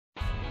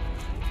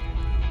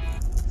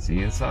See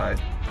you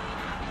inside.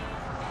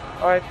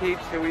 Alright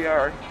peeps, here we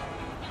are.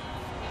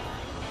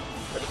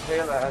 Maite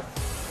PayLess.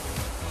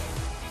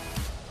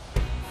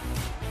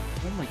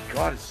 Oh my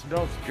god, it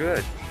smells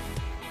good.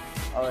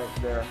 Alright,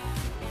 there.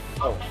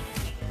 Oh,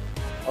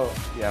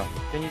 yeah.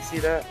 Can you see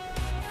that?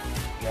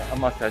 Yeah,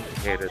 I'm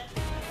authenticated.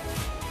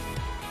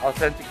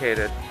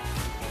 Authenticated.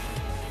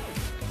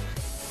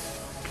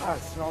 God,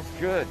 it smells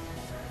good.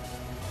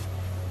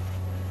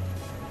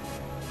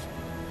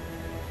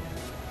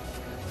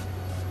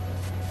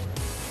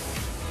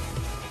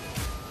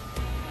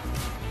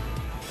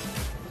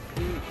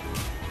 I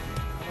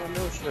don't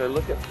know, should I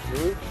look at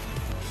food?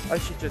 I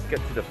should just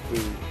get to the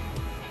food.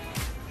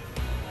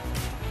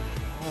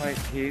 Alright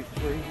peeps,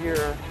 we're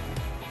here.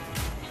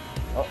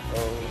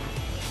 Uh-oh.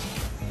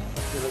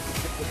 Okay, let's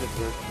get to the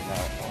dessert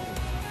now. Oh.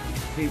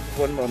 Peeps,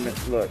 one moment,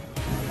 look.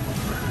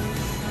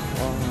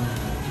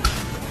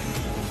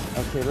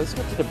 Okay, let's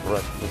get to the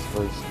breakfast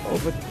first. Oh,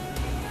 but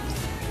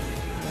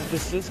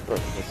this is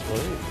breakfast,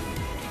 right?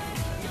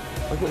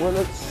 Okay,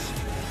 well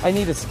I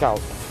need a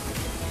scalp.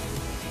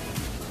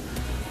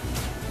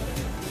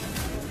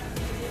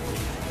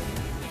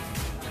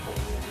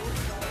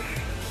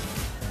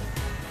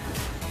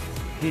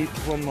 Peeps,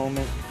 one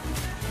moment.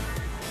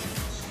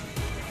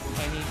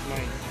 I need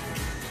my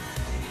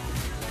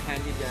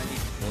handy dandy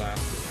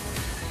glasses.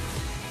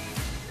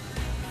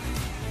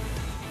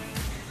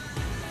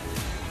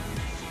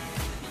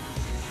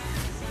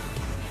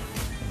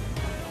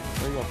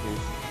 There you go,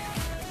 please.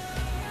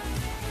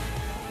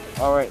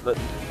 Alright, let's...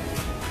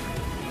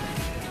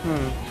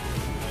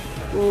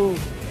 Ooh.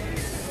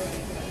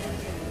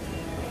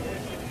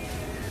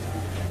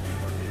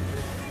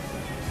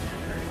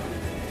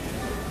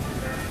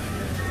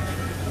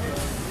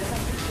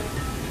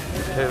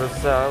 Potato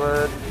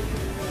salad.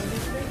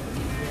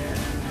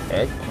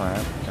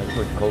 Eggplant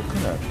with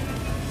coconut.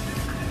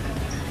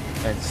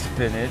 And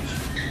spinach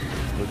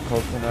with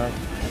coconut,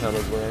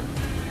 telegram.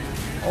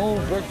 Oh,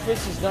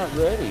 breakfast is not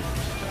ready.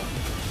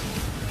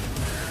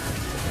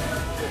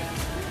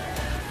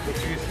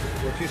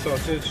 Roti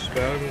sausage,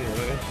 spam, and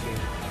rice.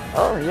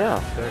 Oh, yeah.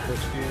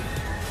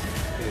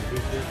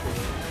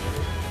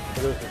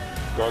 There's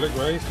garlic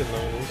rice and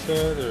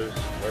longanisa. There's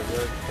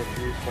regular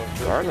cookies,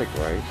 sausage. Garlic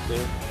rice?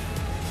 Yeah.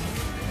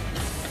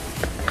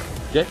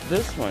 Get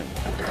this one.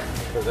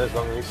 So there's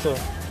longanisa.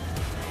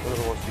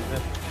 Whoever wants to eat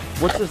it.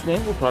 What's his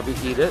name? We'll probably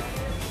eat it.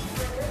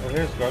 And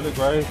here's garlic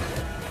rice.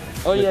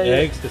 Oh, with yeah,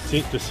 eggs,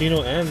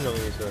 tocino, and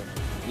longanisa.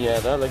 Yeah,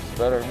 that looks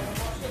better.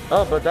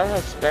 Oh, but that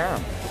has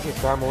spam. This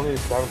is spam only,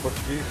 spam and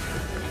Portuguese.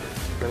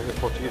 There's a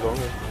Portuguese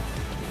only.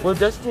 Well,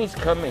 Destiny's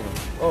coming.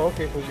 Oh,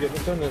 okay, we'll get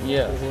this one then.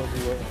 Yeah. We'll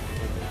do it.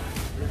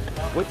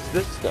 What's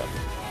this stuff?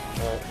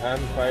 Ham,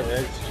 fried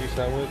eggs, cheese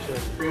sandwich.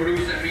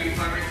 Produce and meat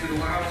department to the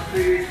warehouse,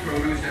 please.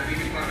 Produce and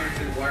meat department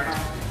to the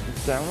warehouse.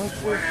 Sandwich?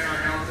 Go ahead and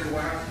announce to the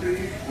warehouse,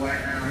 please. Go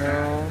ahead and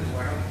announce to the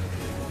warehouse.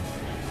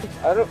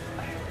 I don't...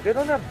 They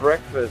don't have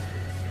breakfast.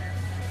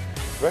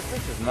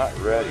 Breakfast is not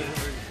ready.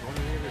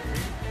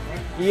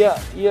 Yeah,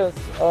 yes,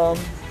 $2.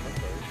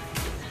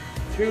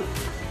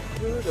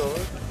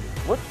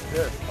 What's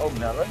this? Oh,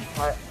 melon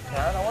pan?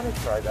 I want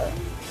to try that.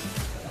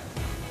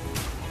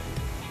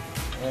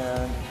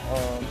 And,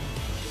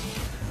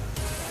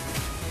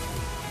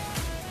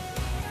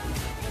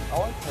 I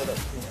want to try that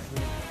too.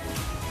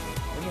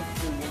 Let me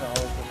see, you know, I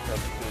always look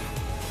up too.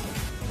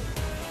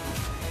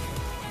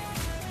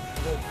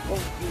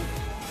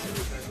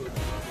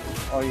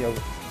 Oh, yeah.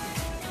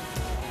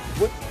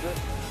 What's this?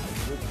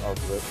 Oh,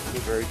 good.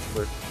 Blueberry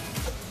twist.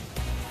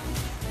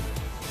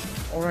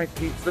 Alright,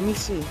 peeps, let me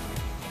see.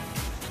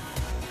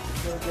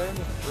 Should I get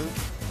any fruit?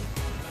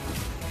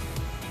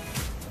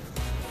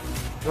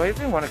 Do I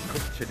even want to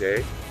cook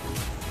today?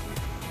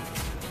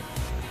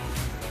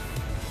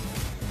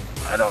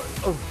 I don't...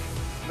 Oh,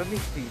 let me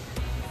see.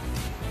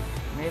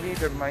 Maybe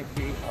there might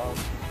be,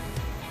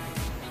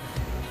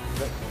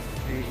 let's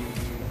see,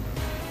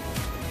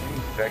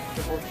 any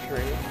vegetable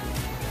tray?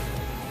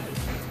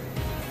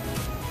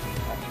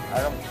 I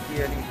don't see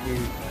any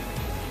meat.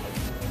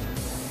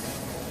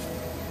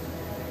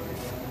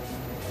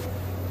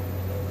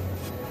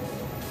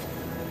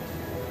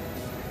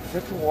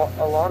 Just a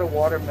lot of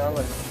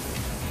watermelon.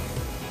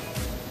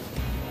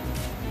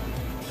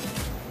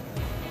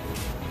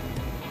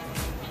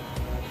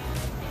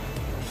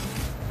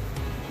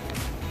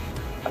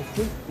 I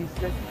think these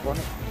guys are gonna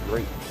be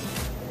great.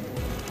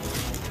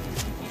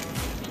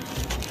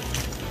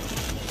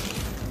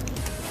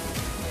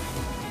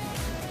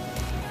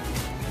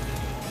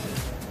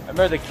 I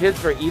remember the kids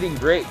were eating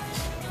grapes.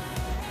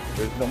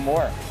 There's no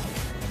more.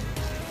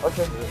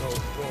 Okay.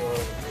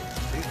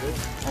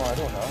 Oh, I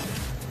don't know.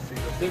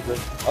 Seafood.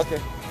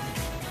 Okay.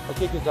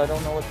 Okay, because I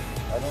don't know what...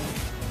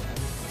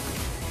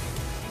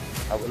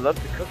 I would love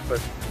to cook,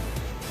 but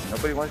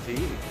nobody wants to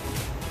eat.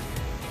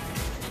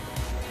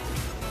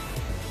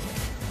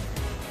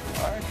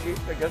 Alright, Chief,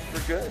 I guess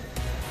we're good.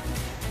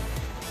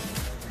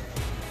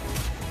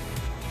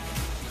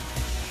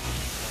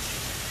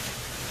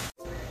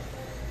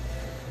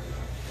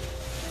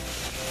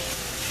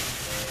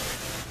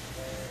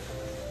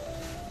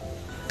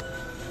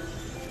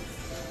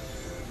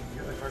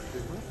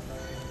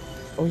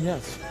 Oh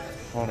yes.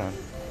 Hold on.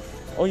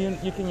 Oh,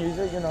 you can use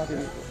it. You know how to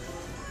use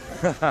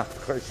it.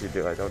 Of course you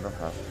do. I don't know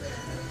how.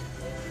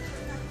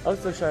 Oh,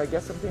 so should I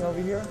get something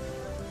over here?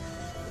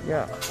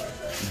 Yeah.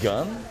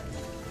 Gum?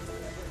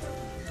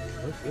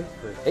 What's this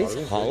thing?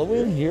 It's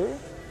Halloween here?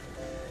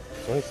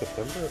 It's only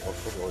September?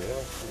 October, oh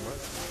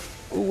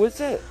yeah. Ooh, what's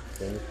it?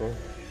 Same as well.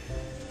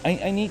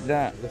 I need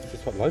that. That's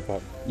just what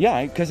lollipop.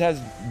 Yeah, because it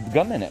has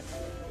gum in it.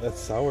 That's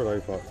sour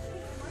lollipop.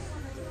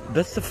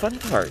 That's the fun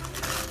part.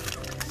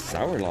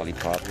 Sour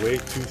lollipop. Way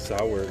too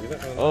sour.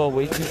 Oh,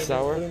 way too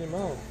sour? Put it in your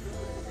mouth.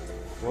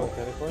 You want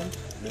candy corn?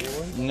 Mini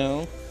one?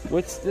 No.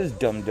 What's this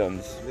Dum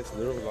Dums? It's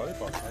literally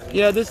lollipop.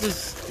 Yeah, this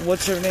is,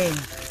 what's her name?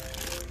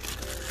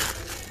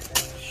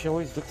 She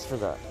always looks for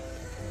that.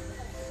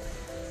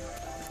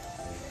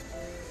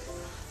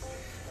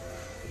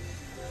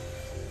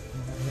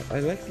 I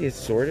like the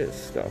assorted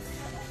stuff.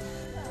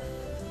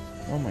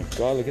 Oh my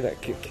god, look at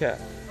that Kit Kat.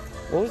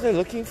 What was I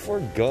looking for?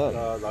 Gum.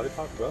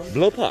 Lollipop gum?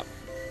 Blow pop.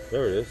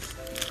 There it is.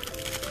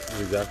 This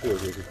is exactly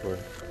what you're looking for.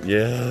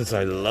 Yes,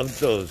 I love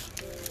those.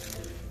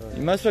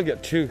 You might as well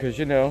get two because,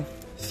 you know,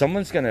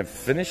 someone's going to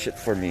finish it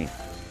for me.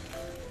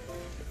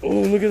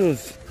 Oh, look at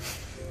those.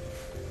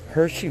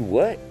 Hershey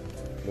what?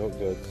 Milk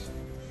Duds.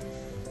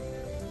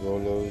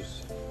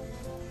 Rolos.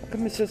 How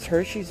come it says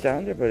Hershey's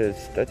down there, but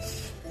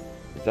that's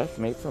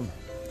made from...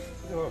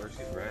 No,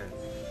 Hershey's brand.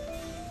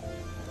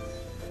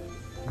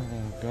 Oh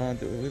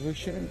god, we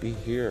shouldn't be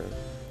here.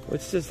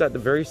 What's this? That the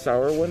very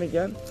sour one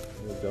again?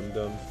 Dum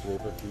Dum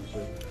flavor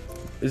fusion.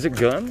 Is it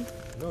gum?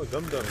 No,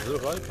 Dum Dum,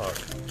 little lollipop.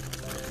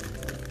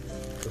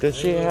 Does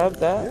she have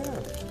that? Yeah,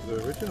 the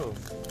original.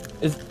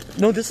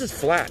 No, this is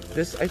flat.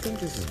 I think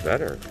this is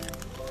better.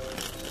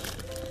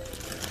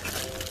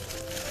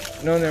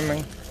 No, never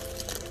mind.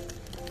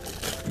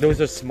 Those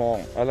are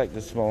small. I like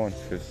the small ones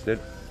because they...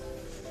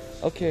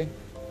 Okay.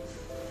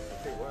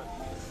 Okay, what?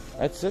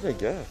 That's it, I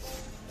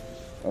guess.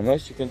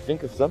 Unless you can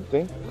think of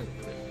something.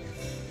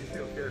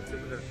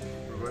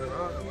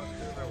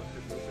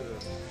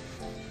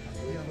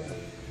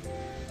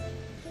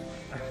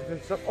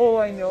 There's some, oh,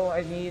 I know.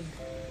 I need.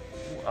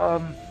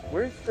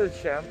 Where's the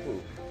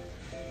shampoo?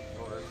 I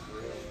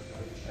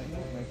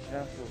need my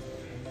shampoo.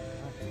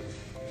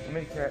 Let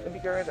me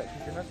carry that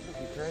because you're not supposed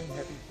to be carrying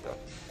heavy stuff.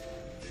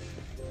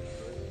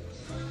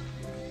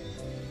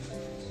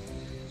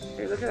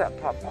 Hey, look at that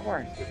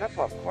popcorn. Is that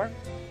popcorn?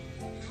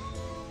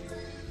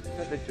 Is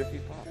that the Jiffy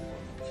Pop?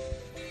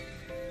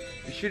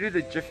 We should do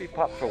the Jiffy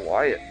Pop for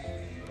Wyatt.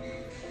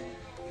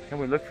 Can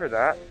we look for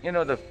that? You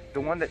know, the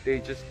one that they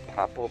just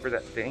pop over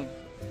that thing,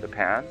 the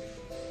pan.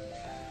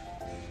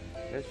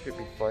 That should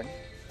be fun.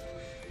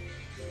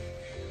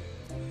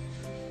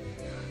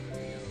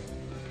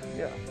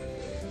 Yeah.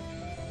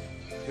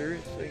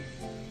 Seriously.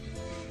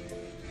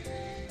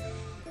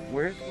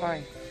 Where's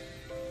my...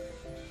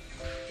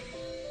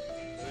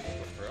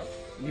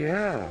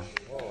 Yeah.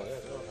 Oh, yeah,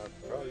 they don't have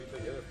probably you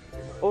can get it.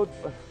 Oh,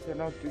 you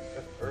know, dude,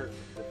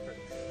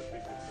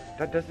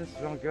 that doesn't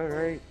smell good,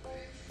 right?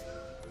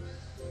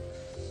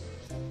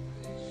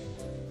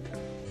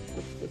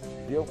 Let's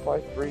deal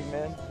 5 3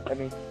 men. I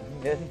mean,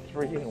 men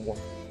 3 and 1.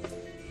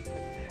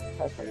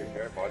 That's Your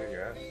hair, body,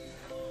 your ass.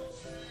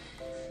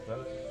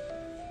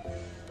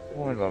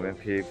 one moment,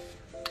 peeps.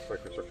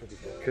 Like construction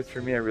people. Because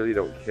for me, I really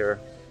don't care.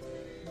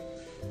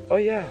 Oh,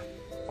 yeah.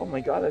 Oh my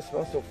god, that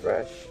smells so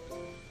fresh.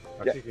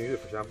 Actually, you can use it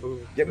for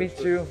shampoo. Get me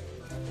 2. I'll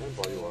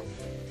buy you one.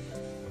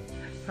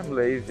 I'm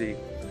lazy.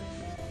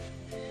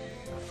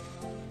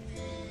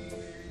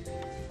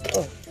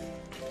 Oh,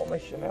 my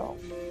Chanel.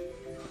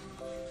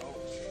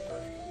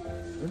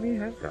 Let me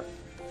have that.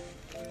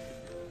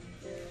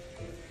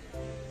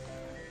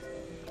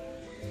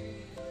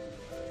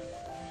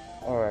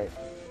 All right.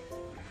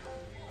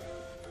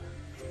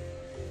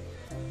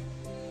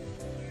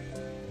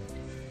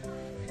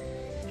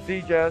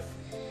 See, Jess,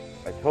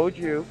 I told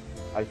you.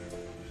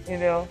 You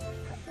know,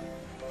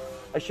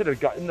 I should have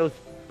gotten those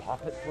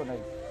poppets when I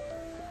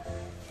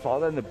saw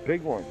them, the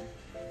big one.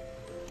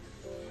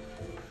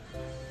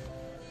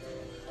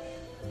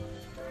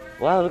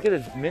 Wow, look at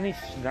this mini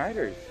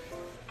Schneiders.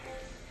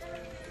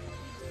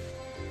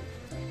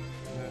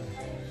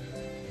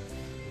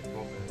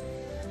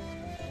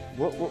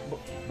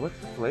 What's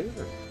the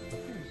flavor?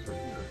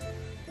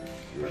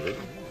 Really?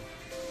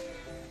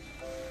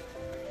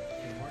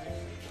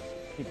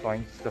 Keep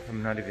buying stuff,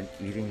 I'm not even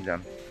eating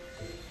them.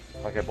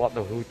 Like I bought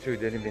the Hutu,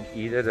 didn't even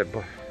eat it. It's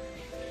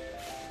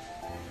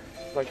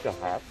like the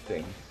half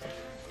things.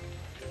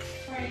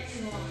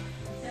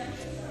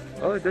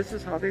 Oh, this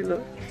is how they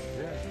look?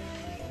 Yeah.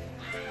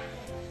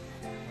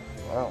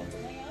 Wow.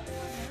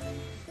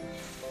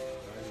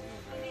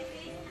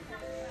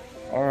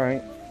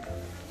 Alright.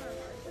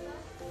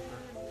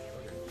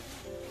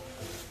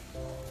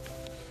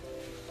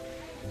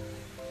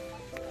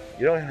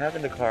 You don't have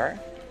in the car?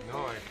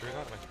 No, I threw it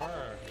out my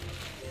car.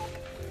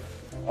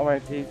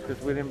 Alright, peeps,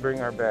 because we didn't bring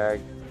our bag.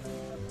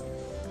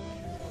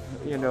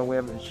 You know, we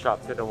haven't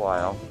shopped in a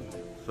while.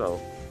 So,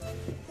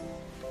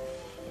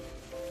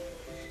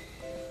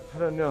 I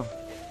don't know.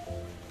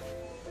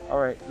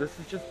 Alright, this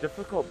is just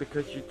difficult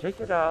because you take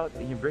it out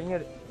and you bring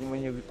it, and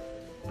when you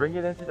bring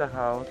it into the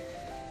house,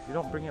 you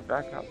don't bring it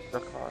back out to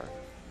the car.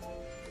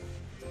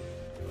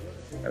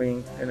 I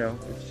mean, you know,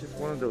 it's just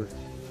one of those,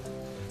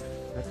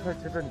 that's why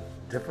it's even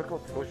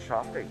difficult to go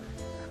shopping.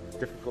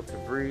 Difficult to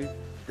breathe,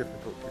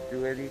 difficult to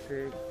do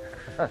anything.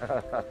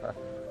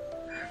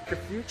 The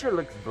future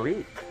looks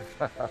bleak.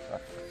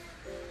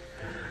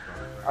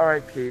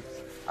 Alright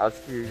peeps, I'll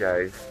see you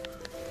guys.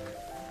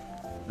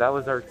 That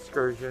was our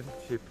excursion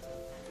to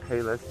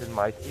PayLess and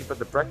Maite, but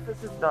the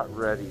breakfast is not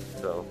ready,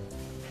 so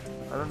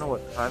I don't know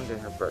what time they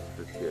have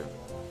breakfast here.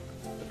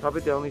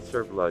 Probably they only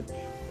serve lunch.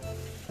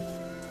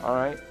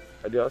 Alright,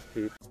 adios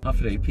peeps. Off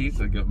today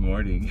pizza, good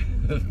morning.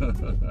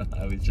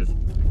 I was just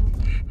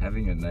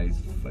having a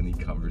nice funny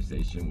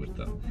conversation with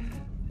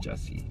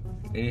Jesse.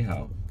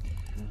 Anyhow,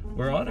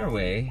 we're on our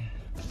way.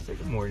 Say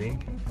good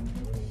morning.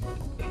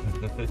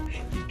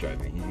 He's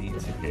driving, he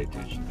needs to pay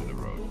attention to the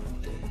road.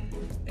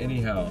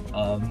 Anyhow,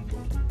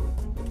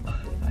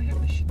 I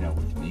have the Chanel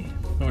with me.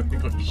 We're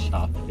going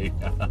shopping.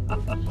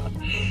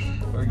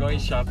 We're going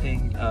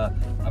shopping.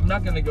 I'm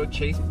not going to go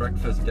chase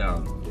breakfast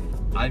down.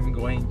 I'm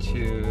going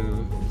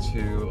to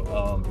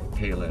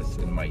PayLess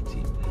in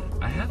Maite.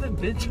 I haven't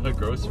been to a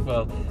grocery,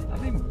 well, I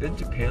haven't been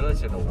to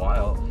PayLess in a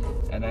while,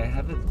 and I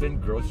haven't been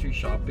grocery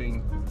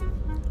shopping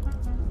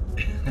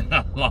in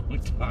a long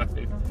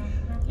time.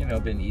 You know,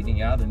 been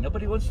eating out, and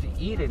nobody wants to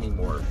eat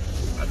anymore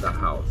at the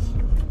house.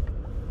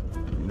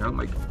 You know,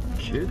 my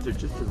kids are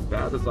just as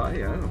bad as I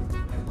am.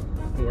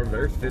 We're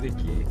very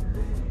finicky,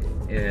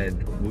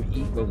 and we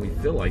eat when we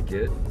feel like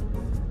it.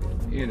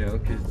 You know,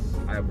 because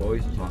I've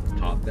always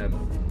taught them,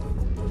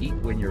 eat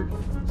when your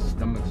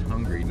stomach's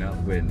hungry, not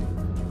when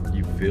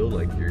you feel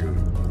like you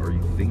or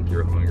you think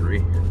you're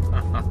hungry.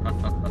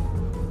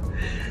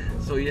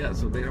 So yeah,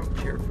 so they don't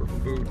care for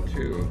food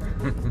too.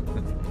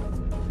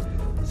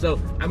 So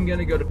I'm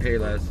gonna go to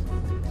PayLess.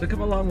 So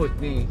come along with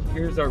me.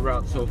 Here's our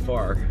route so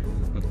far.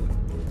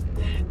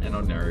 And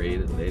I'll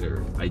narrate it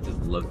later. I just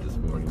love this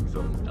morning,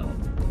 so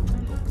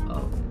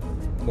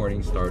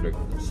morning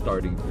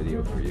starting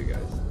video for you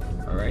guys.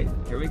 All right,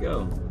 here we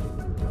go.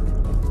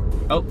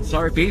 Oh,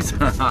 sorry, peeps.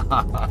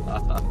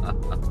 I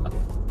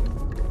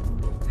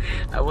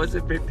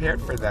wasn't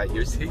prepared for that.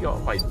 You're seeing all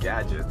my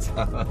gadgets.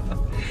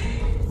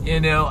 You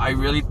know, I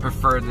really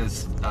prefer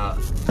this.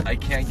 I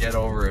can't get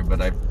over it, but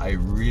I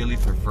really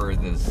prefer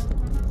this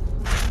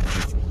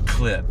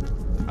clip.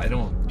 I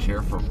don't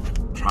care for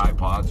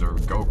tripods or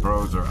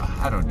GoPros, or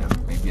I don't know.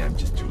 Maybe I'm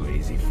just too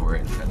lazy for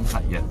it. I'm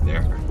not yet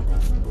there.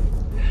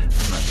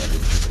 I'm not that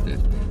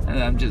interested. And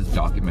I'm just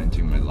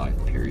documenting my life,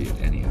 period,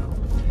 anyhow.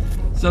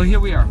 So here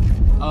we are.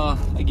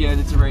 Again,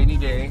 it's a rainy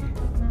day.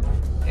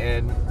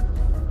 And,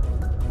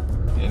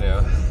 you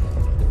know,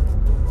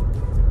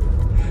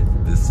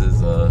 this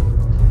is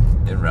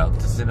en route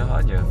to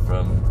Sinahanya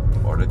from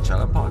Orta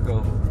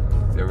Chalampago.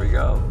 There we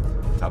go.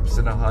 Top of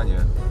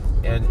Sinahanya.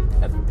 And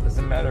as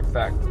a matter of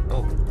fact,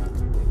 oh,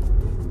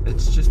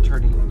 it's just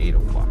turning 8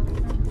 o'clock.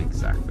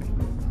 Exactly.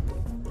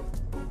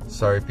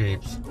 Sorry,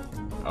 peeps.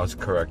 I was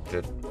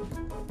corrected.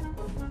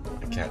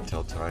 I can't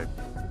tell time.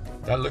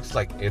 That looks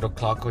like 8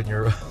 o'clock on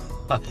your...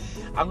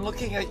 I'm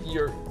looking at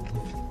your...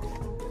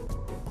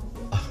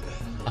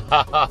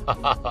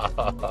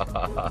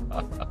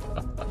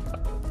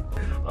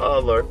 Oh,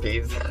 Lord,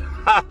 peeps.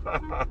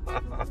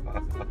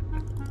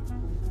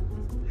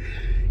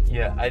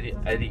 Yeah, I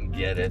didn't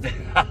get it.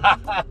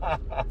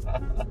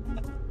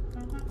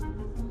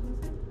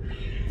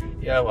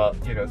 Yeah, well,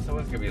 you know,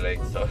 someone's gonna be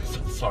late, so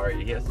sorry.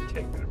 He has to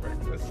take me to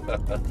breakfast.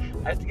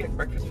 I have to get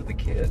breakfast for the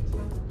kids.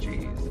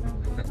 Jeez.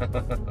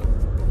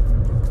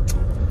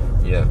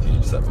 Yeah,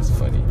 peeps, that was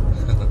funny.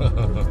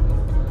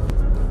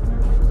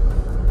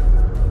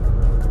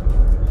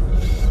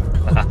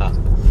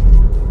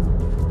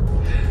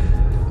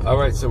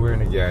 Alright, so we're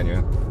in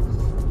Agana.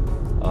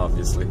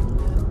 Obviously.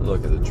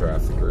 Look at the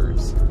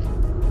traffickers.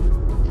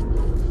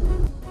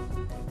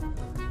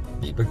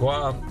 Viva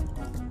Guam!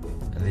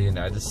 In the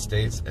United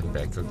States and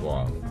Bank of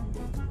Guam.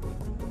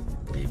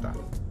 Viva.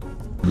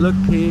 Look,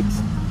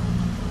 peeps.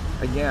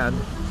 Again,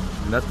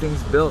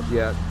 nothing's built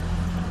yet.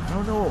 I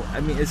don't know. I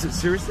mean, is it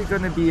seriously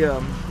going to be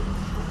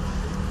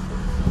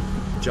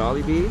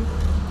Jollibee?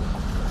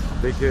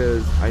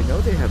 Because I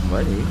know they have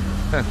money.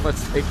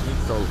 What's taking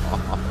so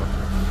long?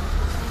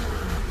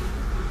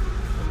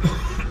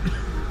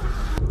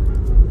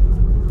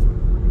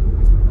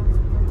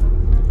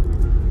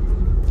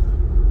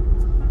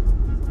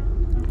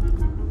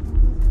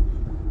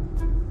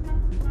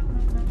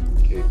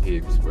 Okay,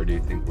 peeps, where do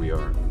you think we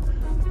are?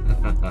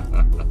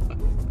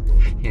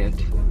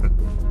 Hint.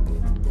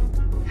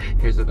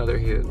 Here's another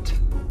hint.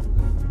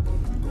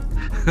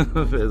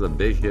 There's a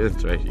big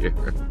hint right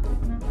here.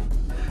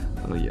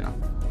 Oh yeah.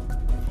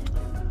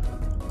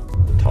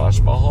 Taj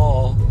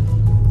Mahal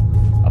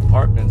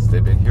Apartments,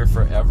 they've been here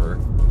forever.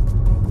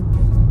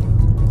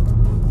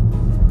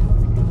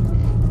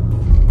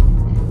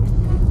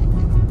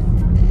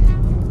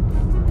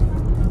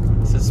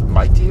 Is this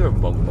Maite or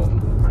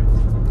Bongbong?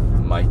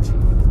 Maite.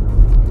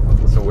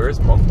 So where's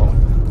Bongbong?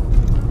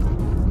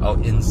 Oh,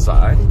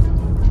 inside?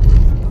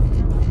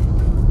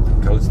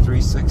 Goes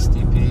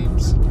 360,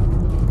 peeps.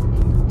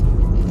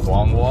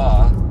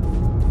 Huanghua.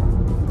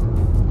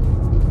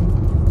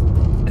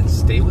 And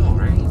stay well,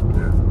 right?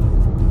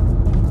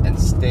 Yeah. And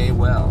stay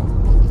well.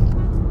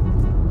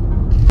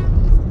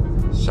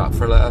 Shop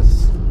for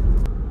less.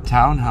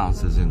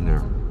 Townhouses in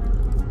there.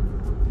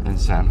 In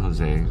San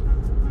Jose.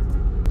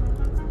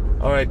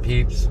 Alright,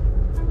 peeps.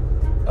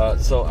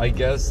 So I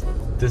guess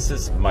this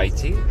is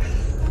Maite.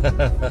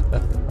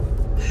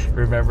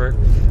 Remember?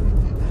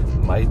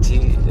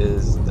 Maite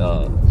is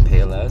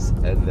PayLess,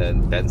 and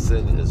then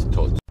Benson is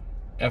Toast.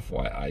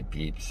 FYI,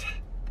 peeps,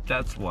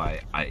 that's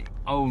why I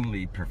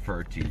only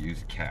prefer to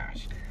use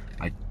cash.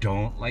 I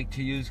don't like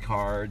to use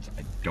cards.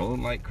 I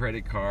don't like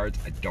credit cards.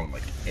 I don't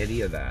like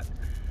any of that.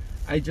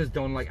 I just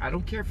don't like, I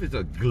don't care if it's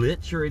a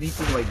glitch or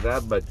anything like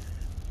that, but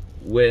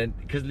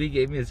because Lee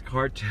gave me his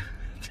card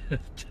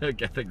to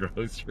get the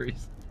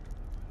groceries,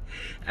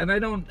 and I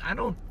don't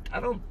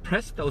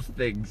press those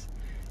things.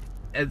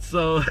 And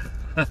so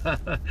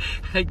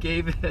I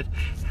gave it,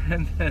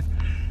 and then,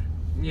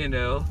 you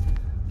know,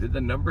 did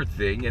the number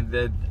thing, and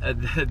then I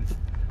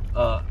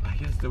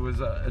guess there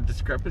was a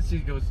discrepancy.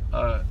 He goes,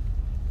 I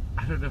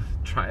don't know,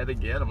 try it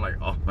again. I'm like,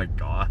 oh my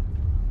God.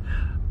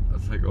 I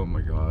was like, oh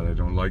my God, I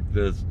don't like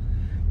this.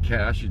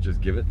 Cash, you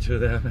just give it to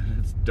them and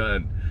it's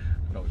done.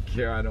 I don't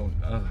care. I don't.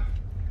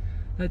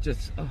 That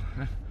just.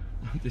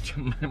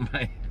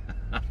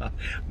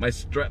 My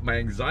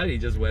anxiety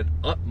just went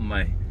up.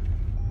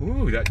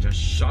 That just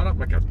shot up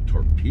like a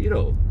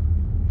torpedo.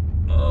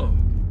 Oh,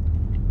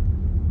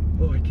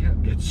 I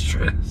can't get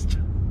stressed.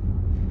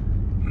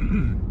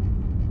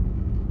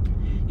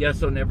 Yeah,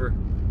 so never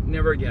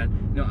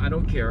again. No, I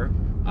don't care.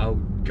 I'll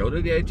go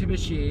to the ATM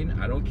machine.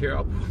 I don't care.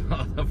 I'll pull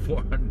out the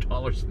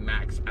 $400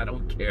 max. I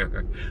don't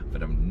care.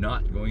 But I'm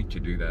not going to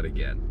do that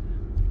again.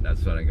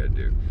 That's what I'm going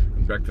to do.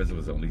 And breakfast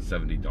was only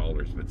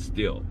 $70, but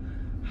still.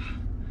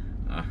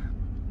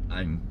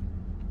 I'm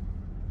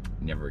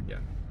never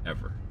again,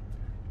 ever.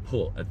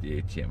 Pull at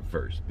the ATM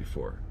first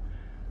before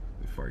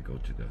I go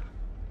to the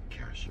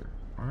cashier.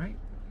 All right.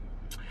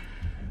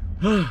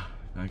 I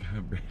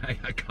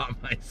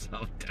got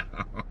myself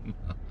down.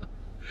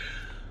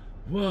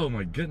 Whoa,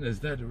 my goodness,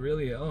 that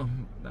really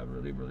that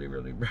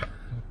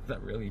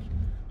really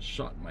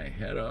shot my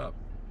head up.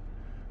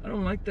 I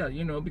don't like that,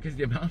 you know, because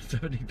the amount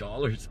of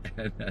 $70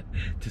 and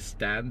to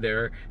stand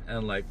there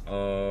and like,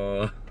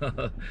 no.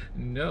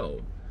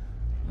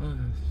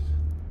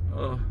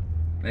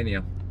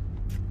 Anyhow.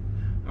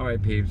 All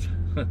right, peeps.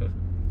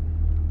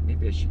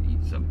 Maybe I should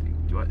eat something.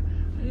 I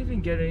didn't even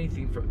get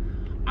anything from.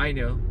 I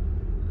know.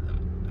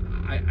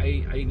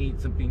 I need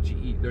something to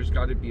eat. There's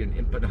got to be an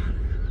empanada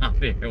out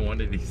there in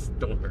one of these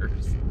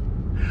stores.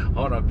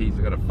 Hold on, peeps.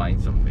 I gotta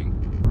find something.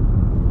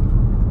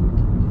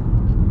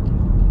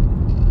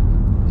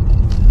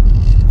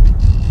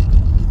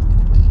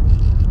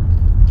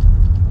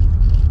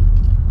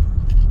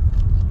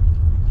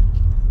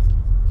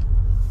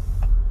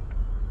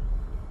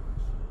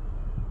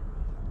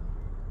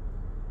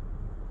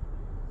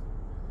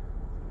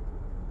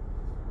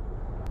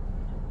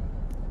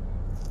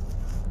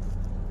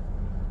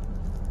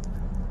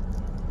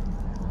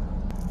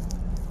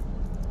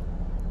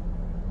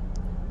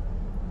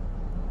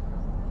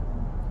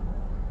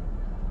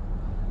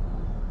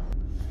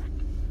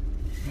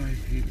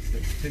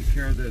 Let's take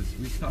care of this.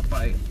 We stopped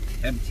by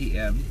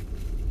MTM,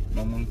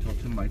 Momong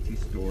Tota Maite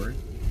store.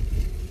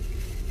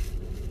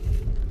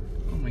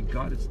 Oh my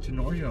God, it's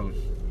Tenorio's.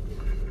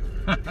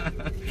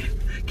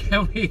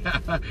 Can we go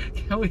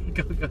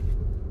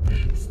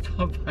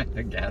stop by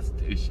the gas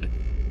station?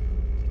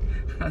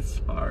 I'm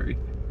sorry,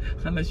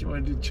 unless you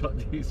want to do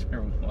chutneys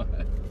or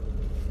what.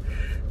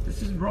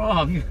 This is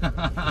wrong.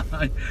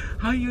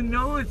 How you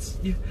know it's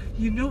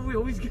you know we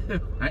always get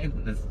it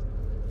behind this.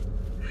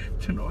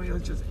 Tenorio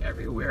is just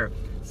everywhere.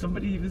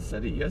 Somebody even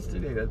said it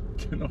yesterday that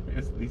Tenorio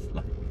is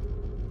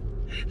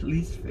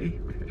least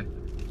favorite.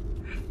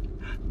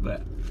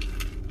 But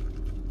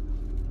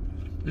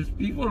there's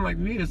people like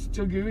me that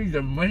still giving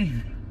them money.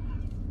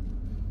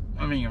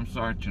 I mean, I'm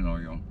sorry,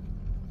 Tenorio.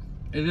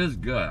 It is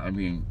good. I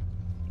mean,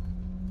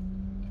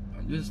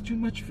 it's too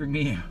much for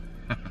me.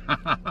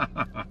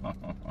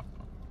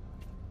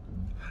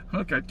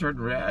 Look, I turned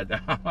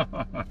red.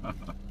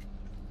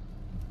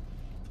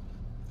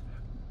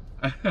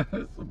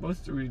 It's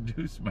supposed to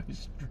reduce my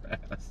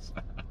stress.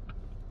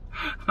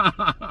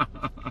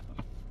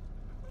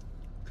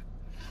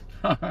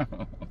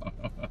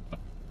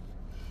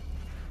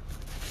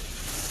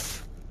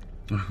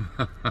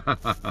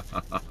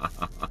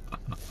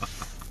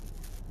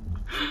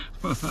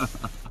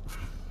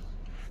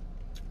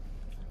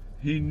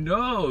 He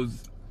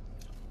knows.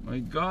 My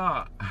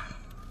God.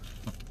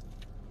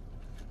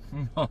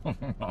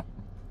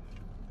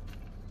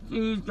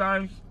 See,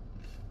 guys.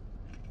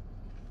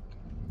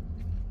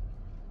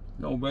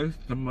 Don't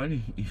waste the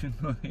money, even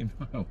though they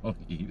know I won't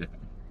eat it.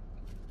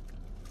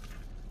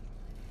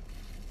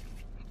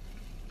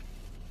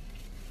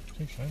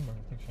 Take shine bar.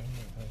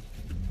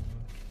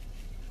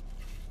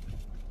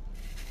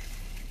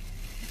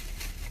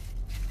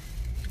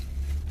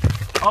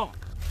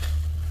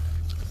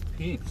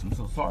 peeps. I'm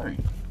so sorry.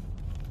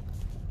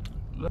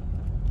 Look,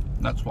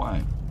 that's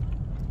why.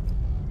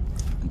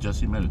 And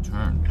Jesse made a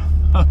turn.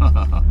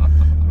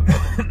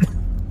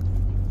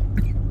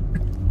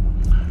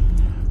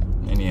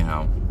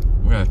 Anyhow,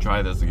 we're gonna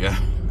try this again.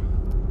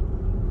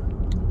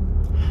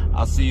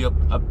 I'll see you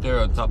up there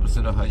on top of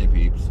Sinahaya,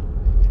 peeps,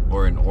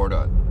 or in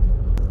Ordot.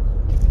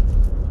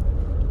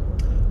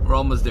 We're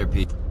almost there,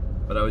 peeps.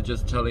 But I was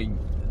just telling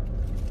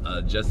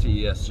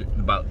Jesse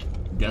about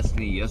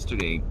Destiny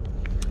yesterday.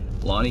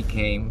 Lonnie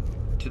came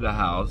to the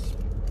house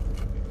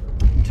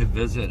to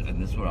visit,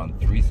 and this was on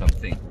 3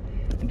 something.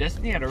 And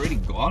Destiny had already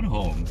gone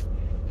home,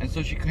 and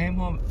so she came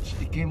home.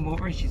 She came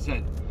over and she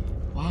said,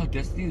 "Wow,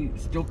 Destiny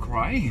is still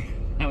crying."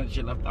 And when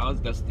she left the house,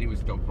 Destiny was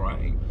still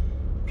crying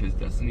because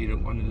Destiny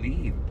didn't want to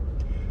leave.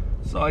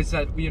 So I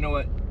said, well, you know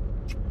what?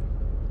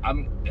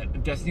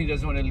 Destiny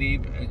doesn't want to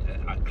leave.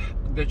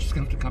 They're just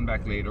gonna have to come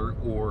back later,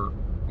 or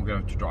we're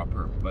gonna have to drop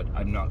her. But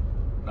I'm not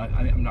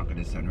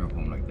gonna send her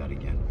home like that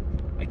again.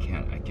 I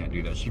can't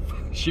do that.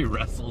 She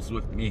wrestles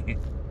with me.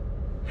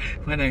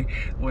 When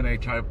I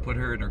try to put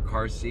her in her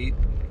car seat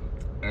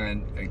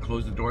and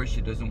close the door,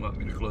 she doesn't want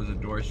me to close the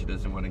door. She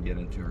doesn't want to get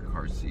into her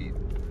car seat.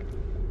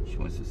 She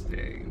wants to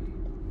stay.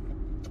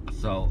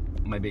 So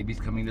my baby's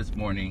coming this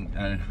morning,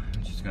 and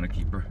I'm just gonna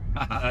keep her.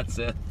 That's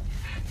it.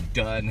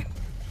 Done.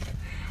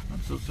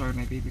 I'm so sorry,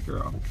 my baby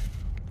girl.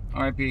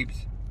 All right,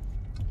 peeps.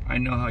 I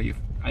know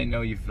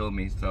you feel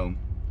me. So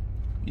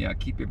yeah,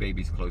 keep your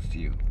babies close to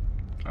you.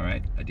 All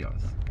right.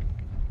 Adios.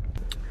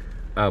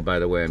 Oh, by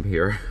the way, I'm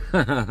here.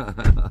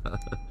 I'm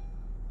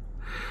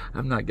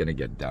not gonna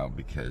get down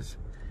because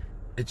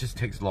it just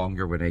takes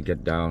longer when I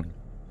get down.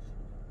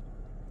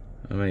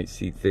 I might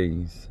see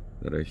things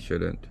that I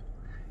shouldn't.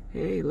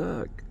 Hey,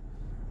 look.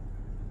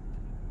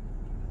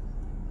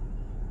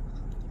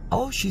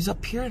 Oh, she's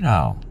up here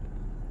now.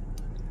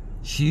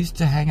 She used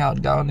to hang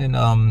out down in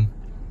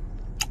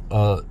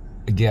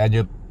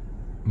again,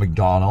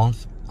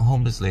 McDonald's, a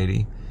homeless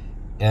lady,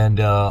 and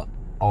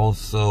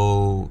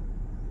also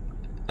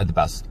at the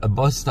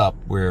bus stop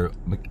where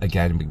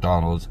again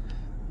McDonald's,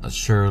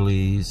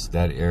 Shirley's,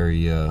 that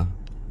area.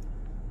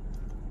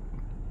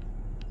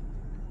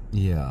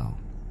 Yeah.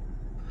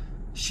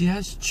 She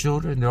has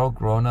children, they're all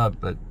grown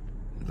up, but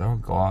they're all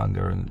gone,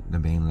 they're in the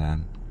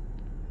mainland.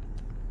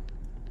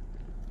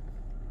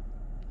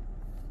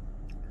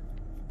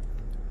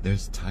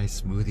 There's Thai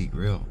Smoothie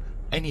Grill.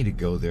 I need to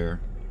go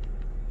there.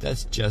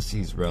 That's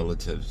Jesse's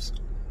relatives.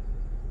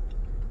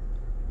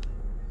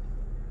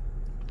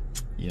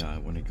 Yeah, I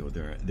want to go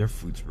there. Their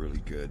food's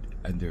really good,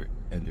 and their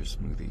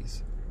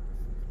smoothies.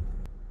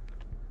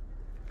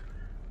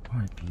 All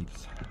right,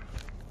 peeps.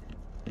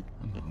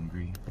 I'm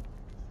hungry.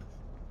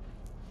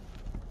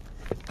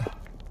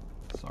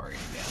 Sorry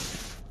again.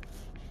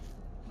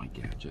 My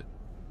gadget.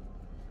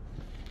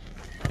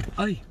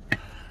 Ay.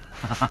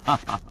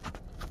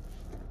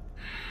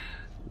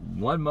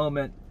 One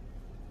moment.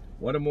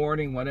 What a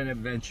morning. What an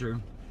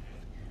adventure.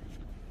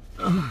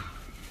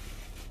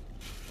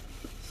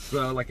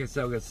 So, like I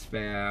said, we got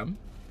Spam,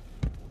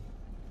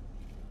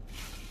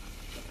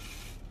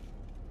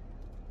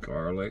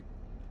 garlic,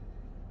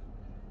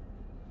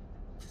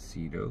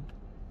 tocino,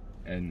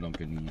 and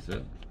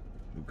longaniza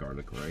with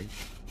garlic rice.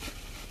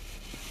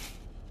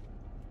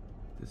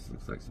 This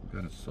looks like some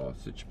kind of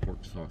sausage,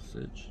 pork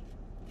sausage.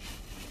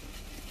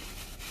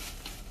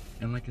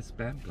 And like a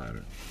Spam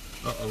platter.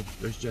 Uh-oh,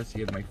 there's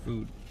Jesse and my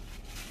food.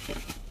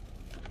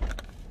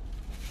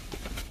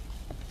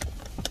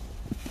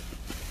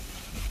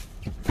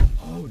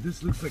 Oh,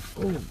 this looks like,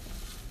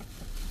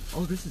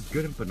 oh, this is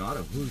good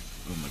empanada.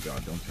 Oh my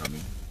God, don't tell me.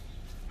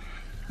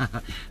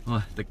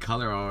 Well, the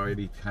color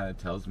already kind of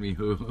tells me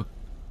who.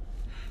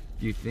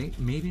 Do you think?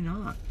 Maybe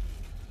not.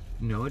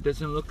 No, it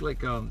doesn't look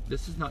like,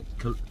 this is not,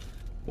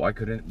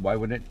 why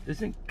wouldn't,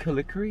 isn't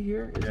Calicari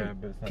here? Isn't Yeah,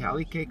 but it's not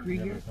Cali much. Cakery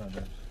Yeah, here? but it's not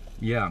much.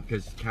 Yeah,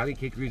 because Cali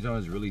Cakery Zone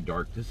is really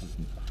dark.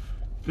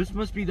 This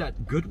must be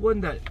that good one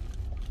that,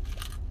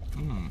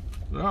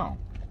 yeah.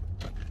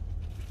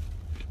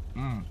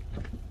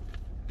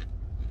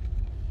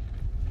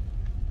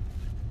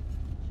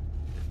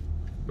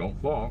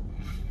 Don't fall.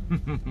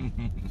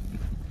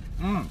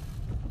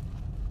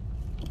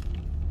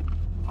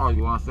 Oh,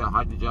 you want to say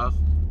hi to Jess?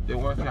 They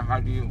want to say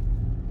hi to you.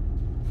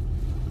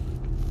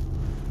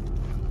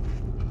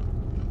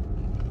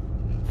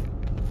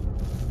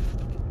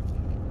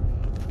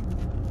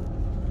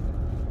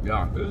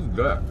 Yeah, this is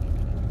good.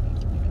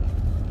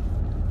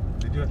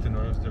 They do have to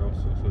roast there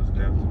also, so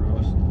they have to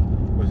roast.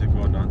 What's it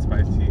called?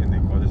 Non-spicy, and they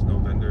call this no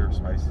vendor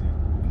spicy.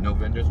 No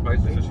vendor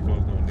spicy? So she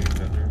calls no name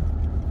vendor.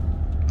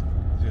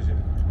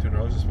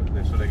 Tunaro's is,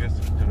 so I guess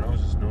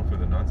Tunaro's is known for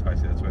the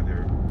non-spicy. That's why they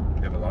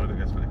have a lot of it.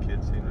 That's for the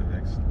kids. You know,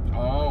 next.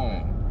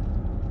 Oh,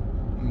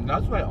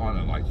 that's why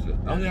Anna likes it.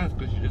 Oh yeah, it's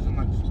because she doesn't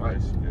like the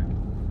spice. Yeah.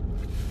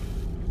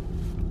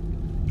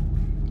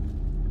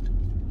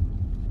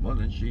 Well,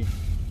 then she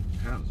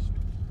has.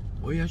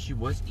 Oh yeah, she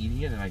was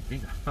eating it, and I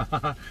think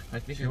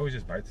She always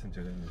just bites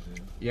into it.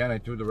 Yeah, and I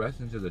threw the rest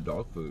into the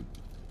dog food.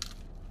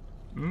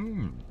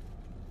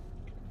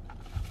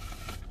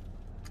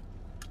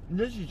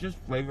 This is just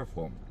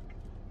flavorful.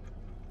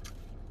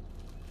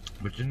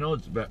 But you know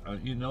it's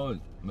you know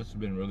it must have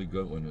been really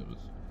good when it was.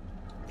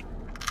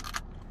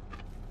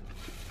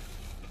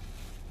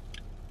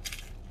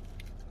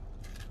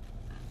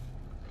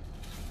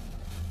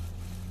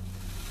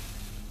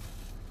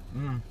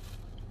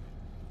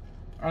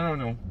 I don't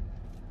know.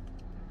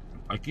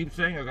 I keep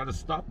saying I gotta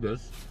stop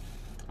this.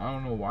 I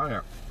don't know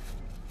why.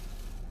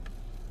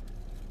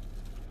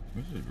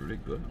 This is really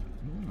good.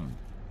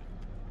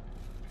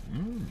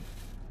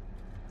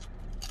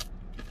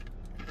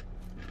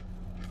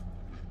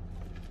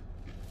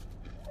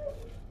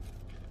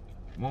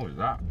 What was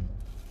that?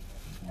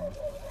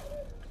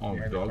 Oh,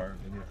 yeah, dog.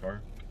 In your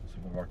car.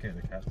 Someone walk in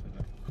the cast it.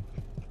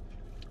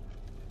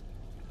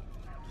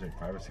 There's like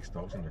 5 or 6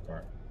 dogs in the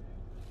car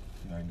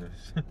behind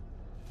us.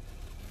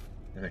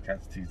 And the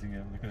cat's teasing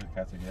him. Look at the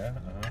cat's like, yeah,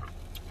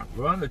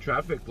 We're on the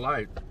traffic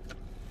light.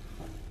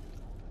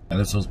 And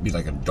there's supposed to be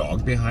like a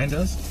dog behind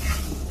us?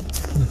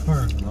 In the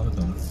car, a lot of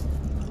dogs.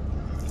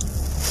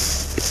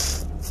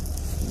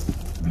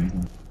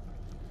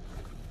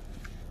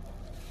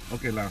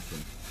 Okay, last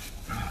one.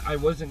 I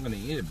wasn't gonna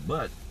eat it,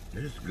 but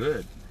it's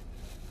good.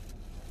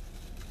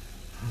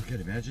 Oh,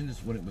 God, imagine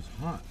this when it was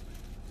hot.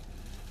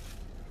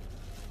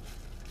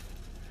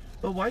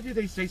 But why do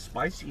they say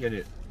spicy in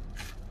it?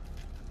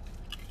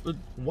 But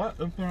what?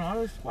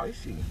 Empanada is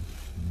spicy.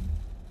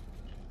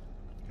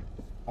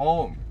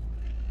 Oh.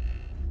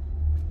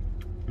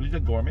 Is the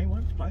gourmet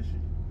one spicy?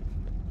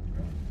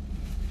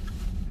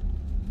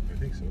 I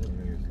think so. I think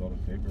there's a lot of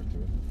flavor to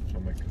it. So I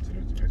might consider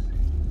it spicy.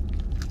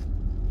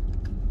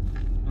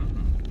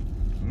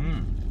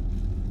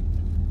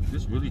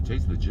 This really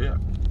tastes legit.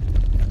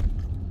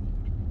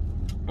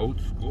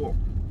 Old school.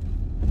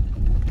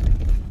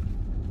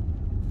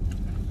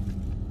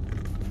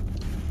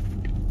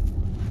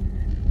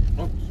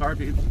 Oh, sorry,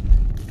 peeps.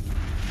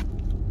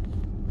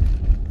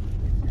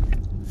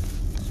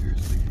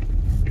 Seriously.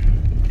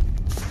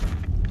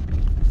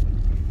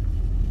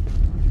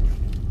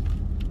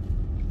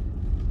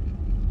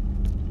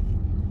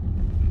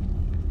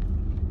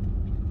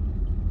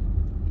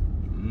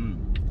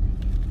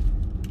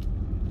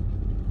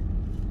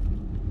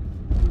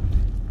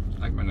 I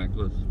like my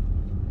necklace.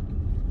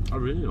 I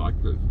really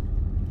like this.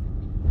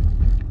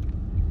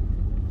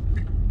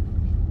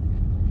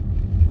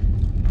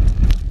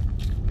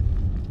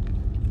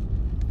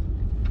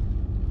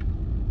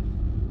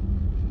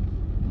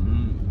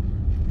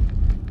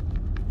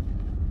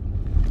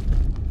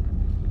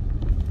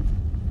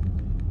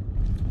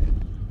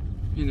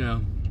 You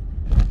know,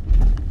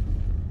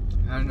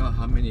 I don't know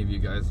how many of you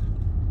guys,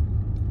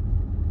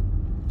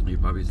 you're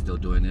probably still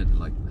doing it,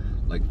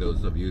 like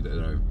those of you that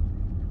are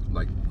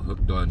like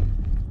hooked on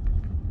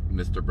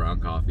Mr. Brown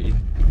coffee.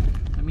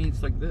 I mean,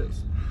 it's like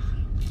this.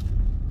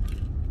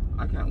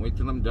 I can't wait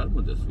till I'm done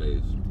with this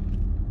phase.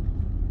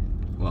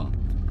 Well,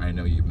 I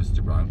know you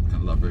Mr. Brown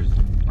lovers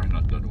are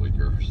not done with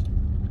yours.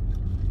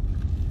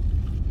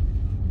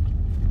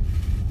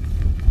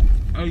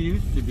 I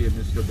used to be a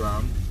Mr.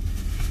 Brown.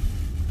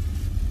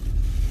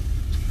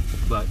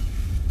 But,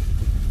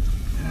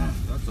 man,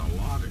 that's a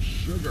lot of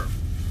sugar.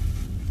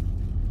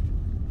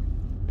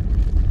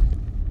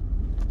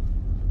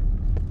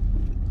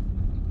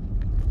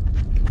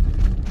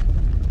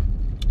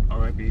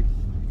 Alright, peeps.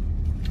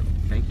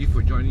 Thank you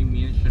for joining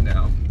me and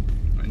Chanel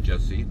and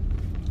Jesse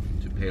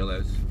to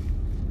PayLess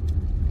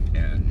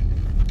and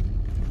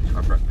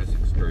our breakfast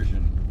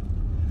excursion.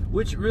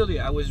 Which really,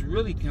 I was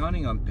really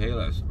counting on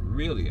PayLess.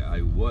 Really,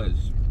 I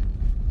was.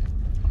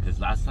 Because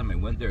last time I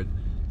went there,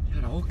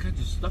 had all kinds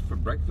of stuff for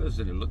breakfast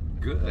and it looked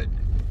good.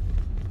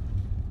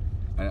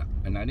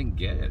 And I didn't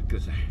get it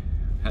because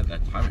at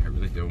that time I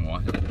really didn't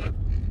want it.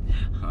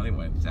 I only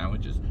wanted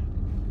sandwiches.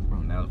 Oh,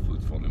 now the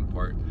food's falling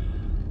apart.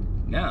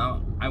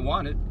 Now I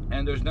want it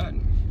and there's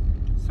none.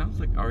 Sounds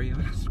like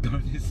Ariana's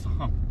Grande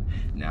song.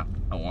 Now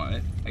I want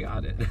it. I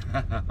got it.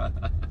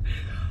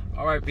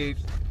 Alright,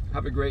 peeps.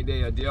 Have a great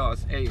day.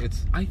 Adios. Hey,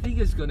 I think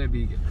it's gonna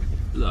be,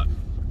 look.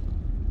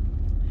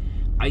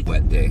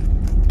 Wet day.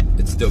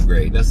 It's still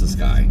gray. That's the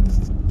sky.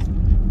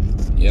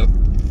 Yep.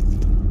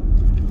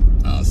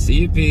 I'll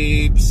see you,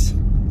 peeps.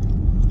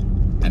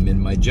 I'm in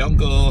my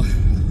jungle.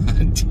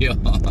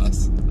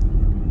 Adios.